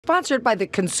sponsored by the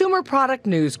Consumer Product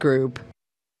News Group.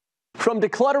 From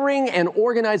decluttering and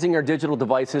organizing our digital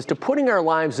devices to putting our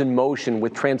lives in motion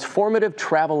with transformative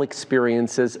travel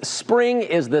experiences, spring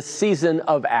is the season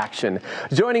of action.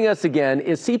 Joining us again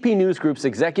is CP News Group's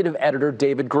executive editor,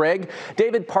 David Gregg.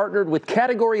 David partnered with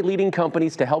category-leading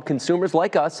companies to help consumers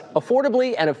like us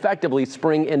affordably and effectively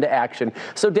spring into action.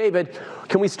 So, David,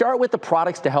 can we start with the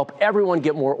products to help everyone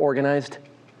get more organized?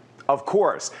 Of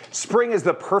course. Spring is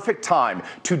the perfect time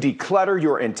to declutter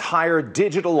your entire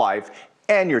digital life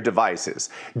and your devices.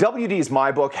 WD's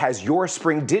MyBook has your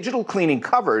spring digital cleaning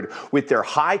covered with their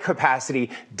high-capacity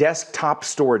desktop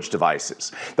storage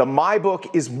devices. The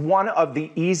MyBook is one of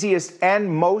the easiest and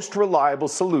most reliable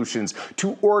solutions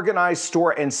to organize,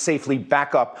 store, and safely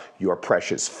back up your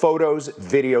precious photos,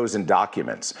 videos, and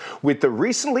documents. With the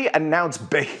recently announced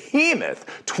behemoth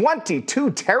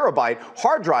 22-terabyte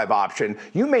hard drive option,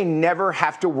 you may never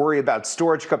have to worry about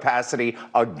storage capacity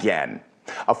again.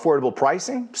 Affordable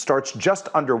pricing starts just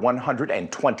under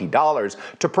 $120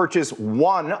 to purchase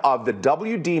one of the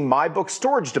WD MyBook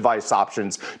storage device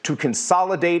options to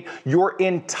consolidate your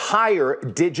entire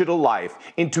digital life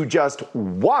into just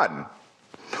one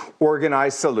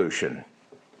organized solution.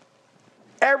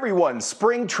 Everyone's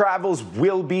spring travels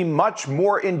will be much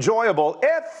more enjoyable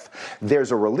if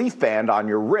there's a relief band on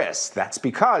your wrist. That's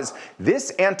because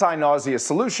this anti-nausea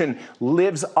solution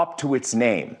lives up to its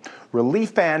name.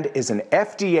 Relief Band is an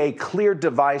FDA-cleared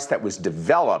device that was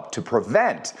developed to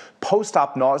prevent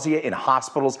post-op nausea in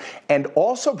hospitals and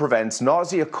also prevents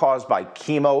nausea caused by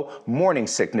chemo, morning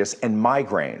sickness, and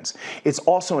migraines. It's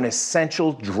also an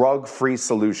essential drug-free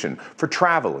solution for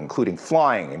travel, including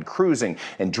flying and cruising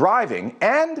and driving,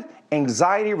 and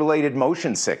anxiety-related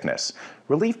motion sickness.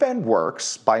 Relief Band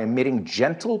works by emitting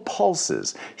gentle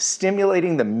pulses,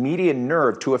 stimulating the median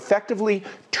nerve to effectively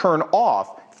turn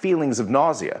off feelings of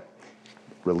nausea.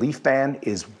 Relief Band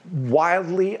is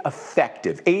wildly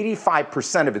effective.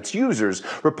 85% of its users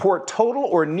report total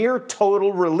or near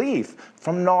total relief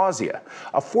from nausea.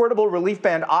 Affordable Relief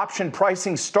Band option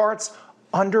pricing starts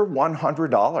under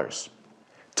 $100.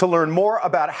 To learn more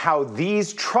about how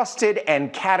these trusted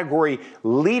and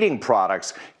category-leading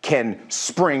products can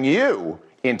spring you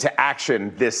into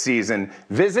action this season,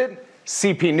 visit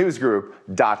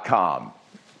cpnewsgroup.com.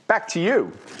 Back to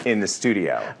you in the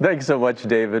studio. Thanks so much,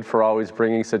 David, for always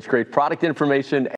bringing such great product information.